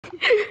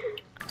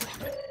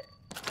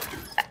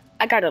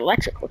I got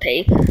electrical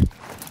tape.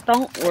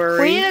 Don't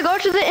worry. We need to go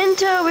to the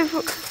intel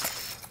before.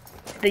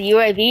 The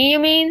UAV, you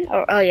mean?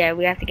 Oh yeah,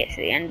 we have to get to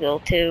the Enville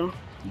too.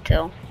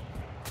 Until.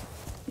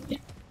 You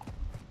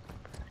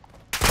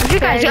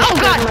guys, oh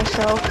god!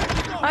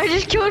 I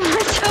just killed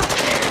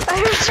myself.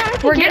 I was trying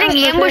to We're getting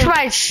ambushed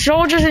by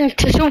soldiers in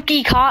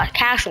Tsuki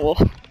Castle.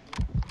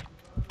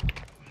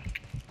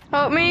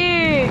 Help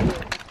me!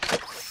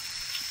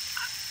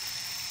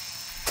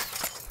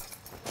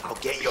 I'll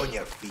get you on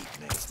your feet,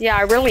 mate. Yeah,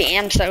 I really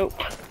am soap.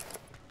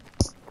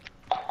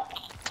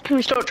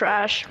 We're still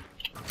trash.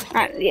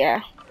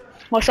 Yeah.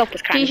 Well, soap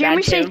was kind of bad. Do you hear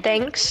me say too.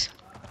 thanks?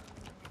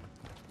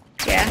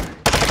 Yeah.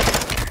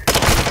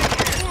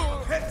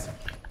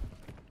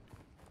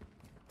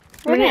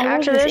 We need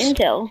after this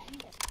intel.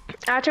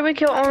 After we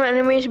kill all the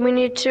enemies, we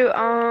need to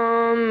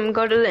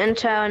go to the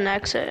intel and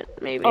exit.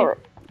 Maybe. Oh,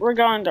 we're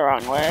going the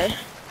wrong way.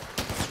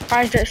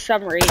 Why is there a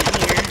submarine in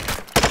here?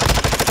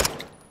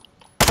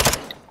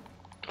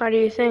 What do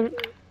you think?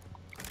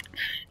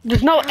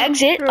 There's no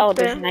exit. Right Oh,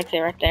 there's there. an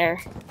exit right there.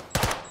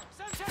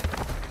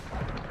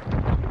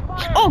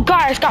 Oh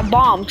god, I just got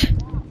bombed.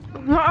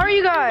 Where are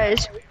you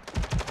guys?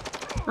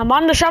 I'm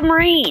on the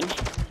submarine.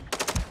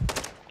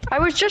 I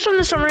was just on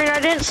the submarine. I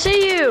didn't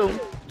see you.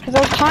 Because I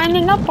was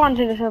climbing up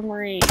onto the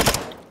submarine.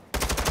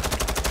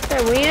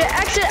 Okay, we need to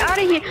exit out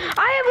of here.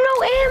 I have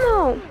no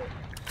ammo.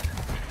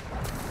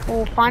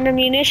 We'll find a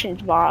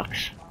munitions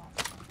box.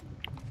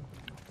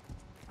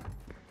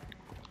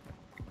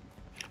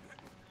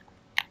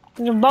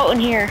 There's a boat in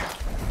here.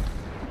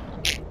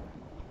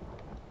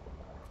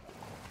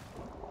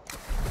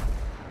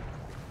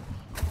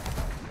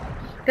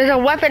 There's a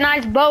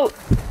weaponized boat.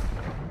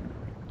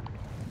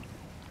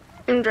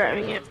 I'm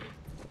driving it.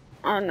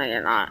 Oh no,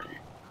 you're not.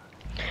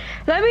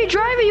 Let me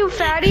drive it, you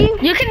fatty.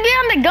 You can get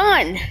on the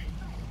gun.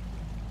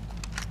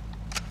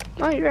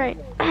 Oh, you're right.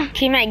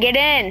 Teammate, get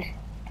in.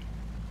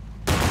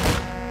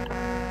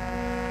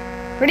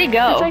 Where'd he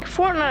go? It's like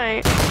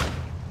Fortnite.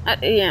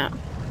 Yeah.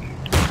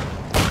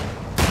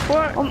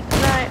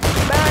 Fortnite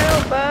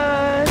battle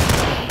bus.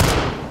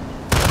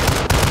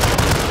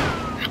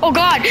 Oh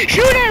god,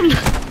 shoot him!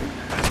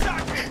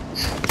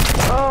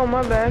 Oh,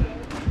 my bad.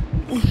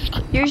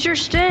 Use your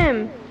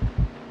stim.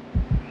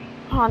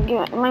 Hold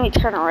on, let me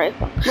turn around.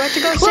 We have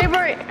to go save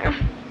our...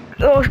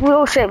 Oh,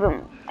 we'll save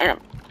him.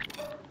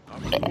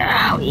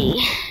 Owie.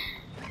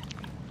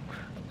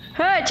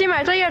 Hey, teammate,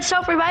 I thought you had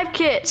self-revive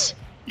kits.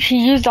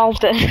 She used all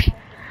the...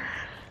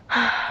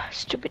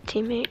 Stupid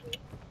teammate.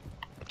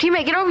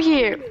 Teammate, get over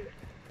here.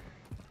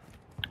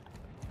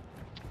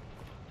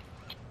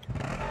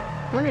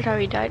 I wondered how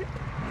he died.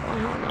 Oh,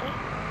 no.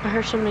 I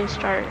heard something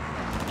start.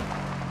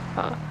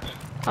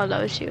 Oh,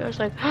 that was you. I was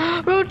like,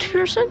 real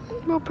person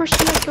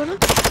that killed him.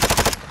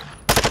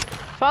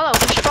 Follow,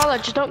 just follow.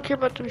 Just don't care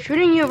about them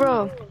shooting you,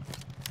 bro.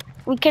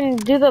 We can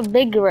do the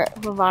big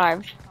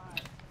revive.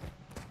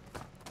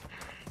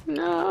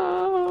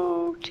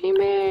 No,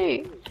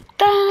 teammate.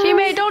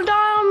 Teammate, don't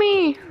die on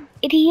me.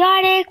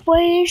 Idiotic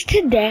ways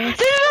to death.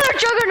 There's another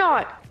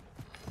juggernaut.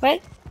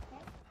 What?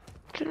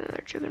 There's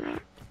another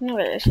juggernaut. No,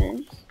 there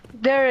isn't.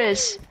 There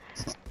is.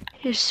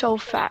 He's so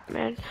fat,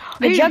 man.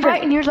 The He's juggernaut.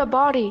 right near the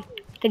body.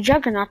 The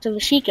juggernaut of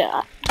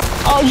Ashika.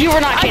 Oh, you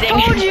were not kidding.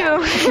 I told you.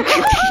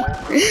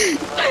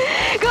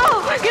 Go,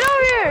 get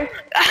over here.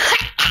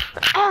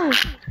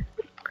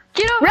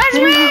 Get over. Res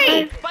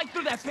me! Fight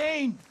through that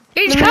pain.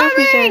 He's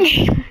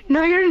coming!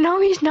 No,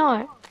 he's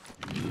not.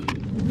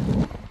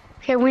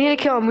 Okay, we need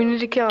to kill him.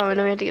 And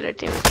then we have to get our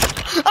team.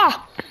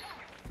 Oh!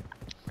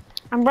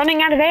 I'm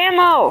running out of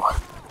ammo.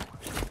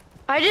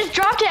 I just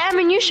dropped an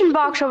ammunition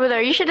box over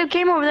there. You should have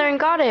came over there and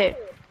got it.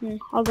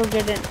 I'll go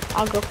get it.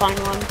 I'll go find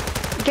one.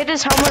 Get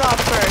his helmet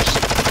off first.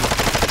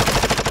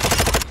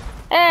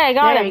 Hey, I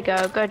got There him. you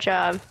go. Good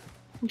job.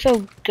 I'm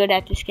so good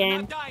at this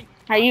game.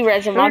 Are you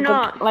res him?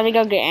 Let me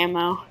go get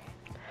ammo.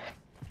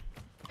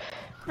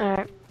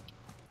 Alright.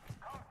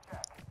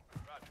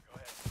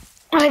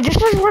 This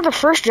was where the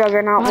first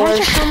juggernaut Why was.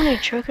 is there so many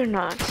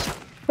juggernauts?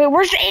 Wait,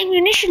 where's the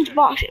ammunitions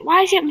box?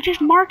 Why is it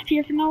just marked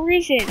here for no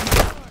reason?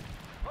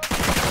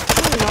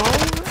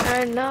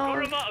 I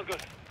know.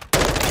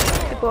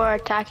 People are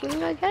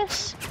attacking, I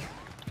guess.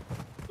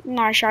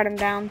 No, I shot him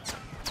down.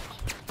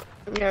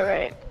 You're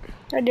right.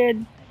 I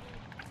did.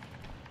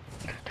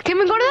 Can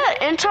we go to that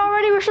intel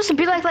already? We're supposed to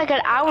be like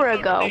an hour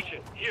ago.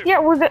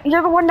 Yeah,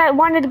 you're the one that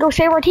wanted to go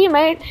save our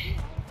teammate.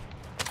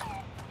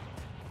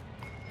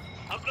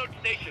 Upload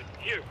station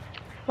here.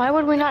 Why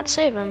would we not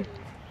save him?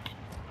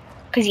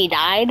 Because he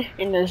died,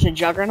 and there's a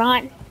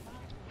juggernaut.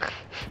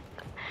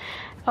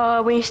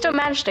 We still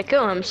managed to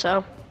kill him,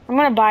 so. I'm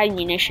gonna buy a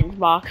munitions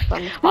box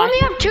from the We only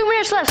have 2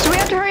 minutes left, so we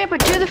have to hurry up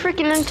and do the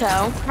freaking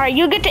intel. Alright,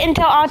 you get the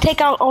intel, I'll take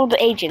out all the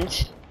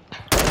agents.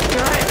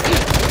 Alright.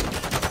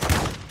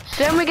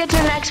 Then we get to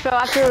the next fill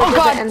after we do the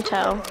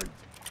intel.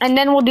 And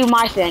then we'll do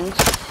my things.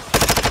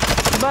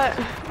 But,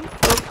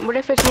 what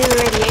if it's near the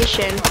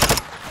radiation?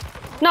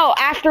 No,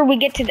 after we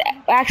get to the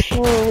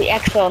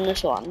exfil on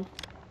this one.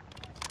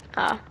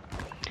 But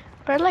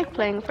I like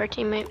playing with our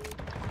teammate.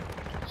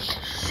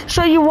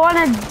 So you want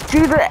to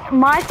do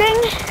my thing?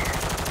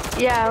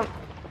 Yeah.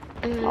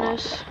 And then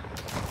this.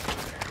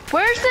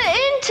 Where's the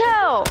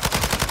intel?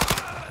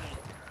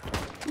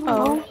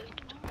 Oh.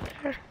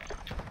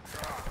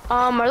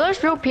 Are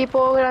those real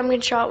people that I'm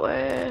getting shot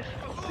with?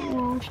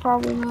 No,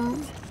 probably not.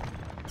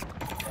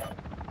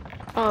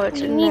 Oh, it's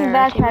You in need there.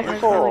 backpack I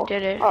full.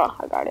 did it. Oh,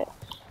 I got it.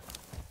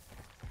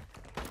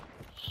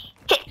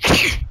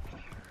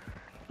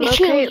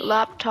 Locate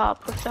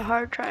laptop with the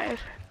hard drive.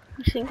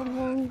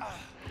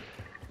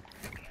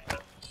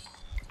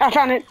 I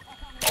found it.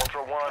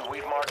 Ultra One,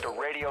 we've marked a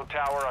radio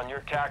tower on your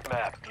TAC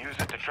map. Use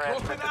it to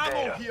transmit the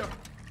data. Here.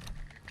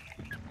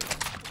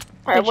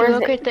 Alright, Did you where's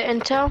locate it? the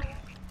intel?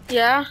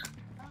 Yeah,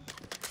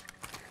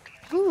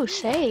 Ooh,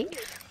 safe.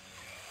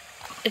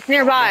 it's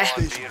nearby.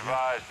 Ultra One, be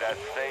advised that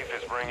safe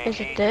is bringing Is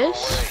it heat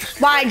this? your way.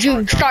 Be Why'd ready you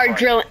for a start gunfight.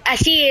 drilling? I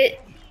see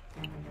it.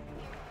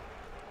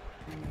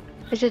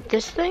 Is it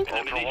this thing?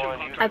 Ultra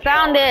One, use I the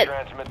found tower to it.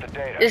 transmit the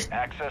data. Just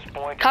Access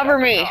point is Cover at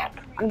the me. top.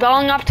 I'm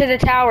going up to the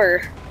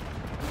tower.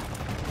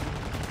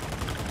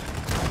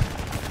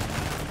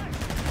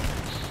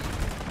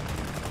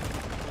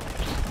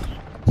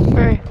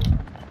 Where?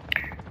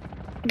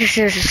 This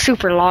is a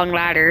super long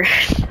ladder.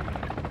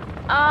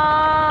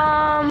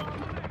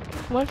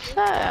 What's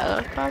that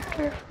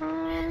helicopter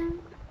from?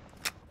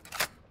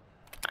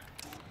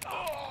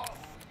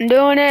 I'm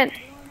doing it.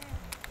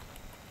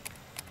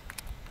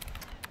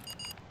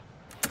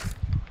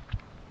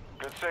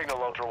 Good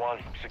signal, Ultra One.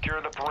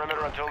 Secure the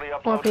perimeter until the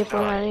upload More is people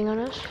done. landing on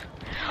us.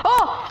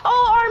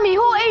 Oh, army,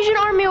 whole Asian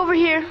army over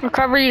here.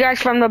 Recover you guys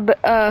from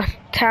the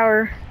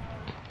tower.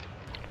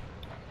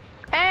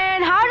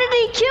 And how did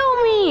he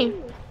kill me?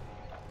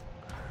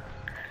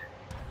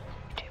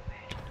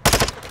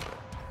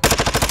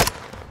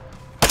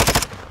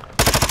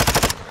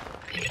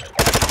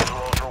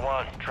 Ultra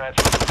One,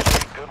 transfer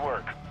complete. Good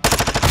work.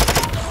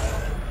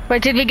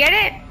 Wait, did we get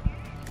it?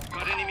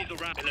 Got enemies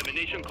around.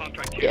 Elimination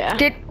contract here.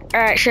 Yeah.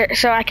 Alright, sure.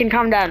 So I can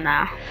calm down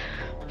now.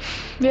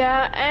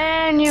 Yeah,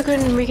 and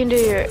we can do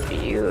your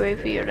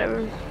UAV or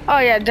whatever. Oh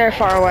yeah, they're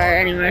far away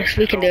anyways.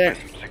 We can do it.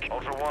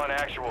 Ultra One,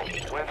 actual.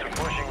 Winds are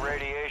pushing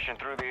radiation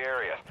through the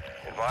area.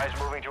 Advise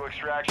moving to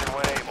extraction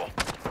when able.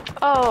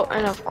 Oh,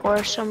 and of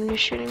course somebody's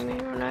shooting me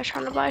when I was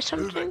trying to buy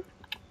something.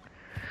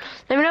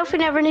 Let me know if we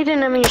never need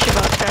an ammunition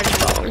box. I just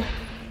bought one.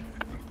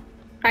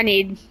 I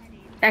need.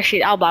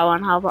 Actually, I'll buy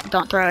one.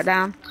 Don't throw it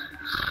down.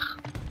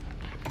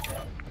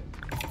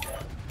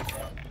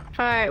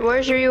 Alright,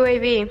 where's your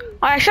UAV?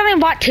 I actually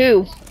bought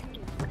two.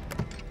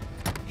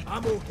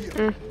 Ammo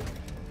here.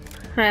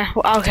 Yeah,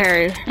 well, I'll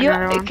carry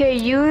another one. Okay,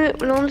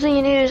 the only thing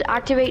you need is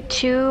activate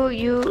 2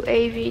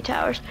 UAV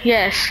towers.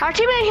 Yes. Our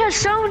teammate has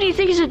so many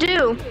things to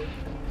do.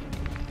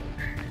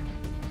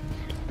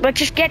 Let's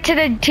just get to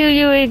the 2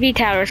 UAV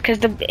towers, cause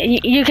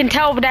you can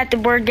tell that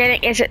we're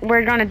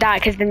gonna die,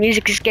 cause the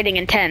music is getting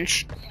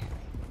intense.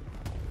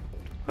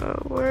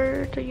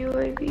 Where are the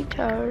UAV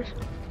towers?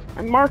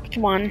 I marked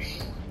one.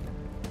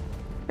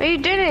 No, you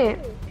didn't.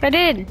 I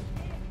did.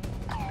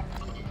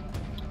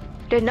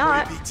 Did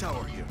not. UAV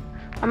tower here.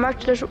 I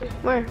marked this.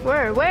 Where?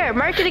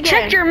 Mark it again.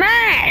 Check your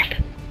map.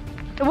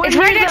 The one It's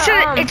right near next to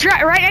the. It's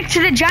right next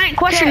to the giant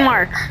question Okay.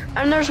 mark.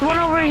 And there's one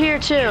over here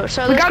too.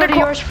 So We let's gotta go to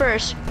go- yours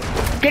first.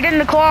 Get in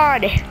the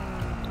quad.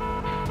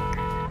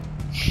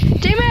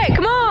 Teammate,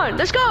 come on,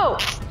 let's go.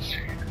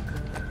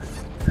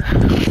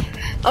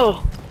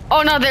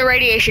 Oh no, the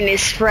radiation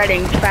is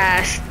spreading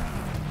fast.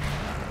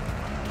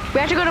 We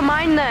have to go to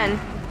mine then.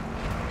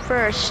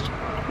 First.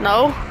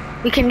 No,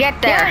 we can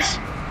get there. Yes.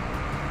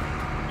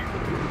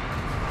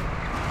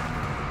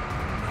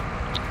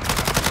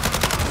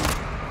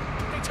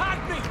 They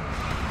tagged me.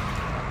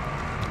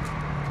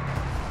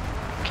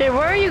 Okay,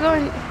 where are you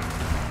going?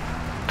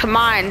 To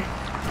mine.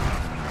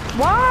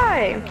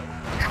 Why?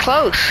 It's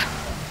close.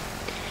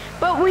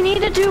 But we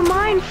need to do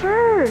mine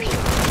first.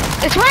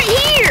 It's right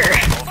here.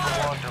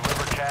 Ultra One,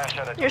 deliver cash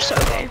at a You're so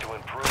desk gay. to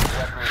improve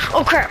weapons.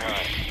 Oh crap.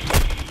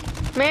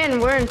 Man,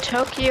 we're in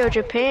Tokyo,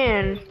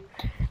 Japan.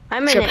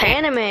 I'm in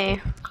Japan. an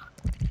anime.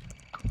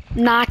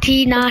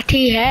 Naughty,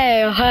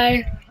 hey.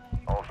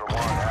 Ultra One,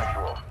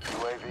 actual.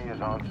 UAV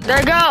is on. There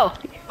you go.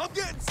 I'm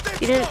getting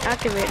stiff. You didn't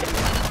activate it.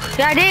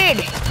 Yeah, I did.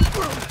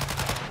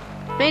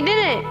 No, you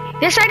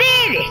didn't. Yes, I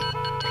did.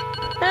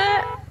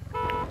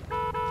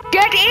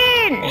 Get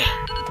in.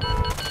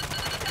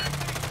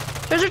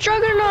 There's a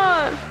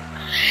juggernaut.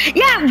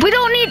 Yeah,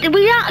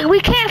 we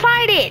can't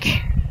fight it.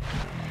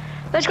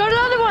 Let's go to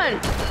the other one.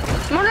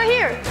 One right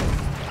here.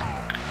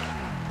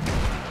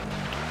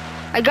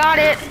 I got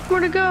it. Where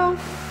to go?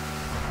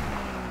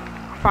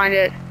 Find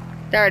it.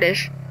 There it is.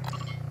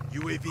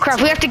 UAV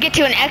Crap, we have to get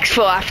to an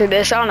exfil after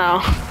this. Oh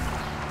no.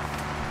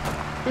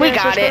 We Yeah,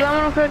 so got let's go it. to that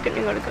one real quick and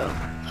you gotta go.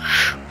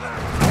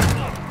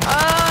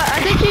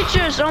 I think he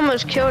just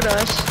almost killed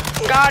us.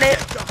 Got it.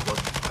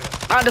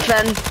 I'll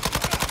defend.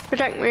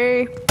 Protect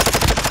me.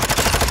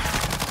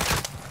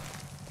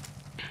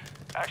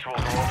 Actual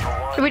to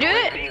Ultra One. Did we do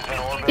it? UAV is in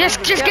orbit. Yes,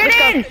 just Yeah,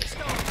 get let's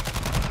in.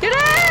 Get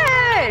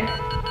in!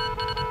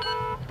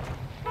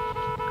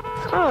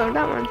 Oh,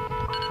 that one.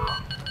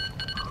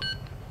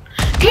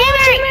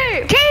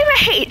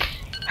 wait.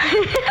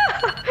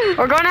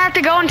 We're gonna have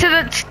to go into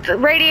the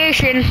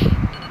radiation.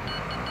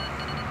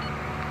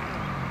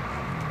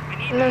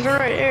 There's one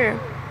right here.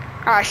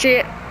 I see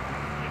it.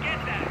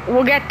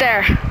 We'll get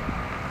there.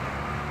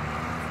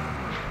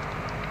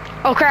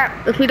 Oh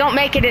crap, if we don't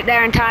make it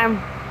there in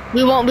time,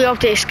 we won't be able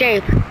to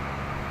escape.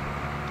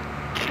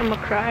 I'm gonna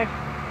cry.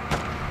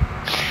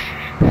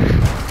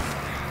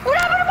 What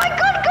happened to my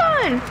good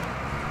gun?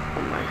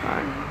 Oh my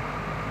god.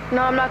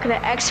 No, I'm not gonna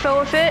exfil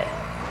with it.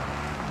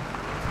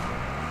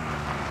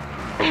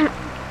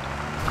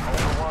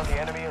 Ultra One, the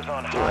enemy is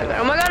on high.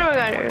 Oh my god, oh my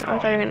god. I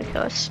thought you were gonna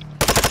kill us.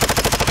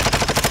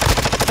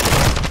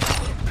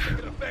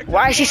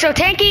 Why is he so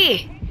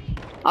tanky?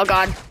 Oh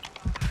god.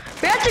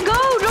 We have to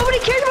go! Nobody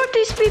cares about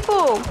these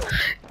people!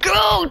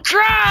 Go,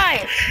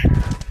 drive!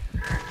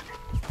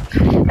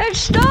 Let's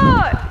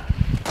stop!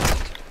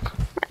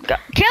 Go.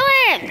 Kill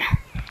him!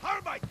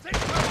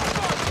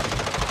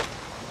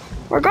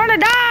 We're gonna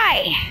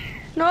die!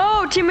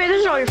 No, teammate,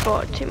 this is all your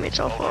fault. Teammate's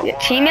all fault. Yeah,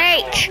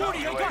 teammate!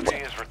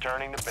 UAV is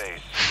returning to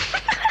base.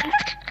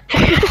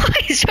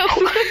 So,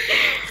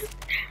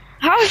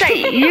 how is that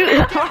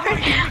you?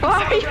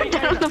 Why are you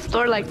down on the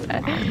floor like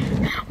that?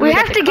 We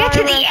have to get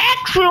to the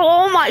exit.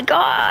 Oh my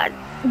god!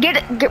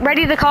 Get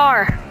ready the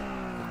car,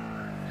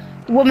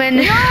 woman.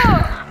 No,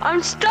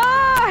 I'm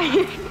stuck.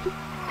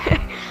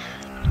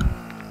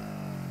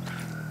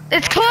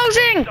 It's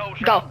closing.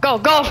 Go, go,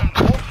 go!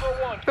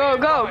 Go,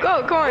 go,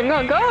 go, go on,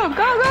 go, go, go,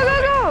 go,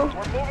 go, go!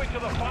 We're moving to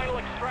the final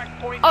extract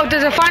point. Oh,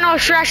 there's a final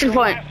extraction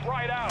point.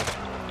 Right out.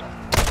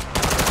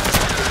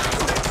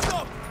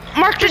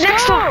 Mark the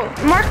next one.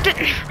 Mark the.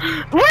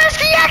 Where's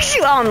the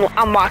exit? Oh,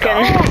 I'm walking.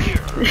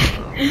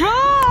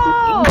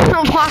 No!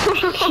 I'm walking.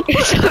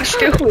 You're so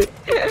stupid.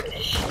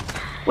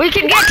 We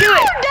can get to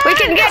it. We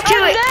can get to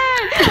it.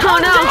 Oh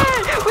no.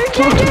 We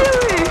can't get to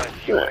it.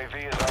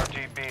 UAV is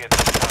RTB at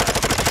this time.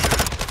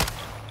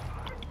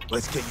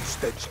 Let's get you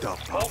stitched up.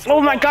 Oh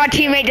my god,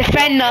 teammate,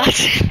 defend us.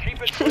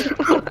 Keep it clear.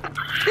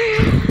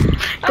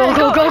 Go,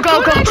 go, go,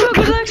 go, go.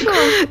 Let's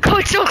go. Go,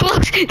 it's so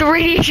close. The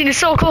radiation is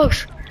so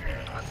close.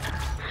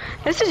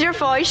 This is your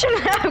fault. You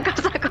shouldn't have got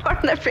that car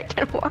in the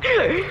freaking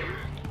water.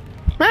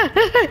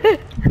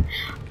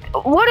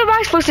 What am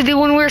I supposed to do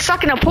when we're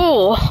stuck in a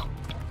pool?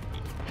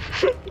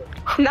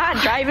 Not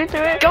drive into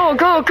it. Go,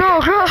 go,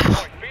 go, go.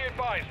 Be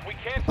advised, we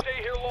can't stay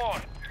here long.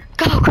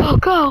 Go, go,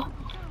 go.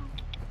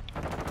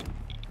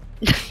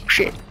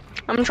 Shit.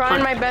 I'm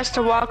trying my best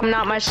to walk. I'm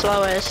not my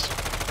slowest.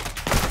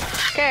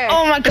 Okay.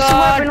 Oh my this is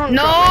why we god. don't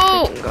No. drop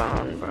my freaking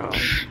gun, bro.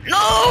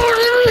 No.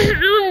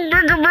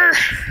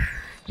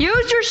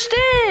 Use your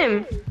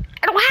stim.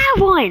 I don't have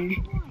one.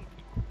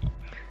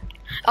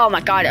 Oh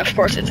my god, of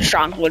course it's a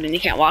stronghold and you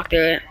can't walk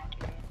through it.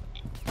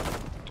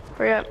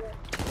 Hurry up.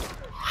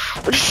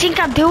 What do you think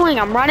I'm doing?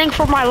 I'm running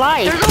for my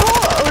life.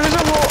 There's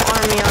a whole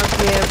army on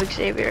me of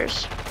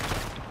Xavier's.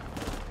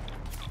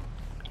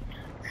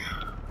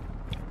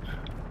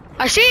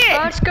 I see it.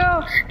 Let's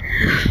go.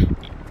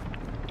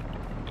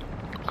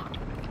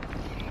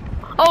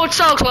 Oh, it's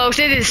so close.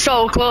 It is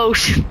so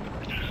close.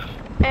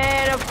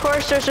 And of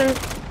course there's an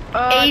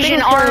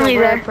Asian army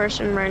there.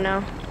 person right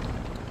now.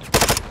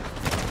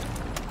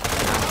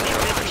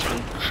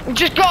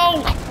 Just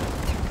go.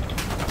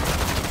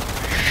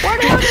 Where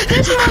the hell did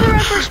this mother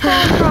effer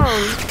spawn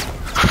from?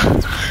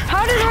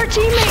 How did our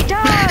teammate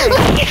die? Go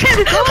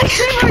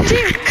save our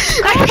team. Go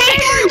save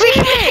our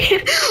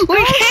teammate. We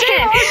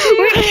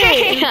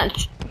can't.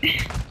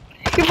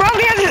 You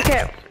probably have to.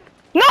 Okay.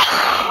 No.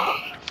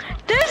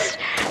 This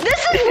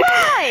is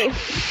why.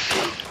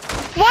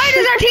 Why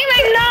does our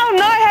teammate now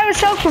not have a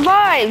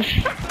self-revive?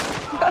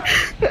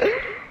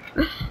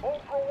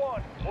 Ultra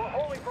One, we're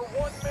holding for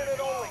 1 minute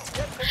only.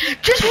 Get to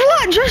Just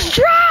what? Just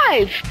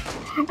drive.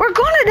 We're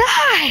gonna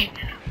die.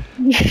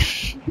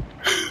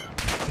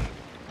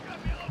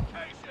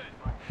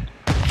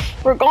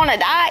 We're gonna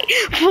die.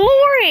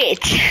 Floor it.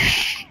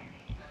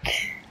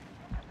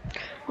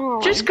 Oh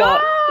Just my go.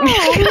 God.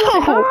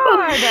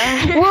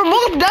 We're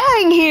both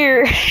dying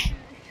here.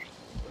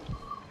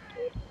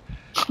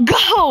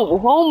 Go.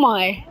 Oh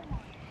my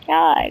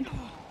God.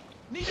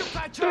 Need a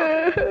patch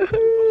up.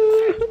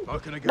 How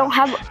can I get Don't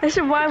have. This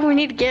is why we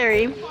need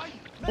Gary.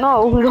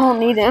 No, we don't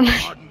need him.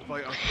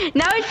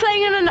 Now he's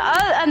playing in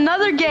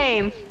another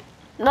game.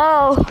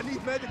 No. I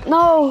need medical.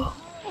 No.